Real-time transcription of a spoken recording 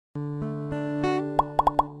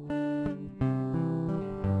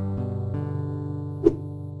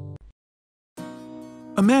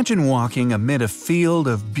Imagine walking amid a field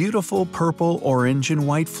of beautiful purple, orange, and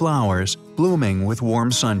white flowers blooming with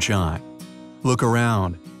warm sunshine. Look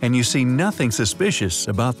around, and you see nothing suspicious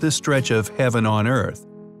about this stretch of heaven on earth.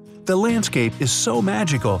 The landscape is so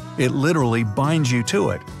magical it literally binds you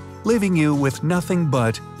to it, leaving you with nothing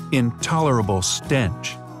but intolerable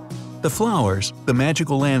stench. The flowers, the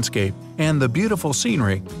magical landscape, and the beautiful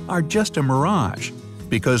scenery are just a mirage,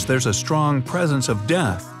 because there's a strong presence of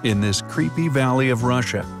death in this creepy valley of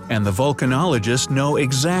Russia, and the volcanologists know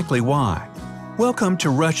exactly why. Welcome to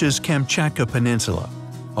Russia's Kamchatka Peninsula,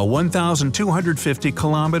 a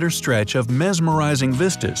 1,250-kilometer stretch of mesmerizing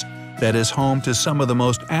vistas that is home to some of the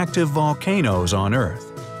most active volcanoes on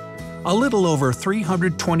Earth. A little over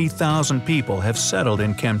 320,000 people have settled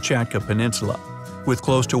in Kamchatka Peninsula, with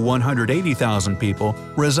close to 180,000 people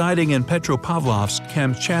residing in Petropavlovsk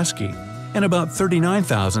Kamchatsky and about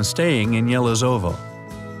 39,000 staying in Yelazovo.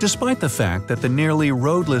 Despite the fact that the nearly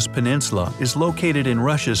roadless peninsula is located in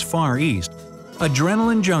Russia's far east,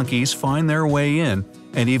 adrenaline junkies find their way in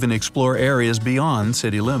and even explore areas beyond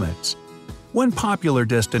city limits. One popular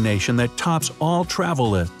destination that tops all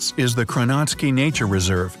travel lists is the Kronotsky Nature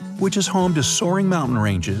Reserve, which is home to soaring mountain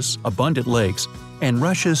ranges, abundant lakes, and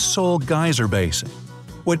Russia's sole geyser basin.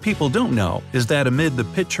 What people don't know is that amid the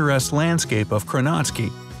picturesque landscape of Kronotsky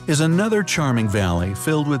is another charming valley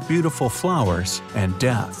filled with beautiful flowers and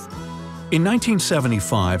death. In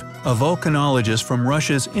 1975, a volcanologist from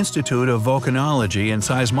Russia's Institute of Volcanology and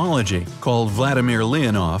Seismology called Vladimir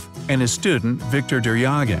Leonov and his student Viktor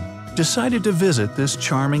Deryagin decided to visit this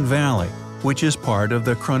charming valley, which is part of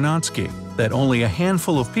the Kronotsky that only a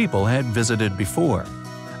handful of people had visited before.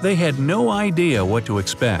 They had no idea what to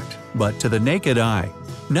expect, but to the naked eye,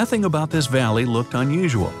 nothing about this valley looked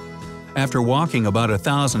unusual. After walking about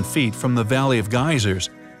 1,000 feet from the Valley of Geysers,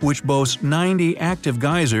 which boasts 90 active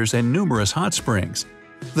geysers and numerous hot springs,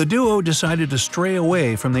 the duo decided to stray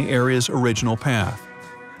away from the area's original path.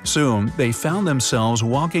 Soon, they found themselves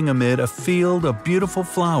walking amid a field of beautiful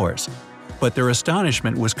flowers, but their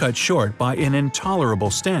astonishment was cut short by an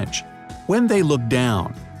intolerable stench. When they looked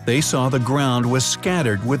down, they saw the ground was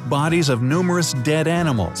scattered with bodies of numerous dead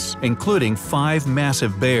animals, including 5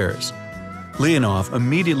 massive bears. Leonov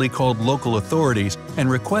immediately called local authorities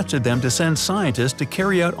and requested them to send scientists to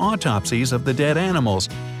carry out autopsies of the dead animals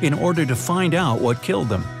in order to find out what killed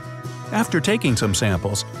them. After taking some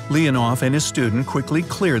samples, Leonov and his student quickly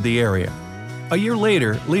cleared the area. A year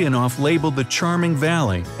later, Leonov labeled the charming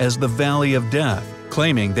valley as the Valley of Death,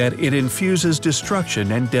 claiming that it infuses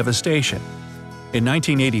destruction and devastation. In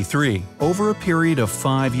 1983, over a period of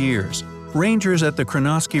 5 years, rangers at the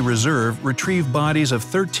Kronotsky Reserve retrieved bodies of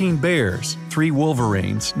 13 bears, 3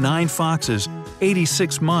 wolverines, 9 foxes,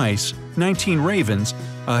 86 mice, 19 ravens,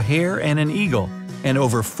 a hare and an eagle, and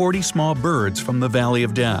over 40 small birds from the Valley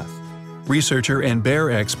of Death. Researcher and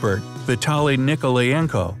bear expert Vitaly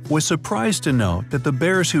Nikolayenko was surprised to note that the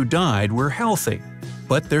bears who died were healthy,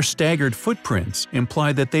 but their staggered footprints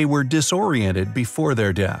implied that they were disoriented before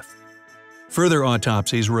their death. Further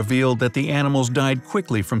autopsies revealed that the animals died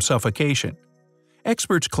quickly from suffocation.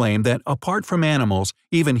 Experts claim that apart from animals,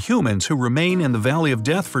 even humans who remain in the Valley of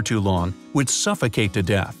Death for too long would suffocate to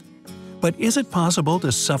death. But is it possible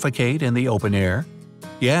to suffocate in the open air?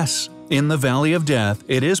 Yes, in the Valley of Death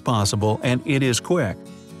it is possible and it is quick.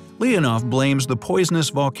 Leonov blames the poisonous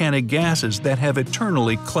volcanic gases that have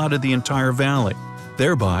eternally clouded the entire valley,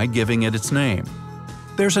 thereby giving it its name.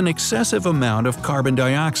 There's an excessive amount of carbon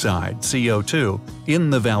dioxide (CO2) in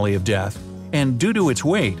the Valley of Death, and due to its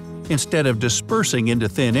weight, instead of dispersing into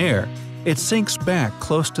thin air, it sinks back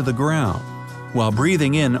close to the ground. While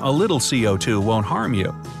breathing in a little CO2 won't harm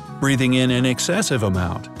you, breathing in an excessive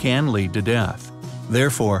amount can lead to death.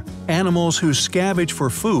 Therefore, animals who scavenge for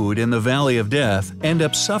food in the Valley of Death end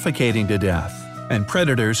up suffocating to death, and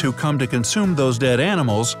predators who come to consume those dead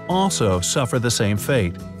animals also suffer the same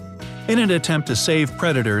fate. In an attempt to save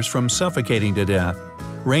predators from suffocating to death,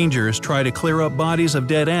 rangers try to clear up bodies of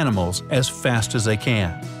dead animals as fast as they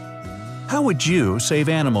can. How would you save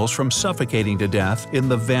animals from suffocating to death in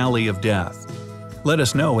the Valley of Death? Let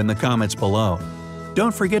us know in the comments below.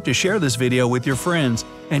 Don't forget to share this video with your friends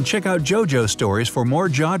and check out JoJo Stories for more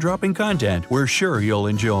jaw-dropping content we're sure you'll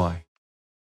enjoy.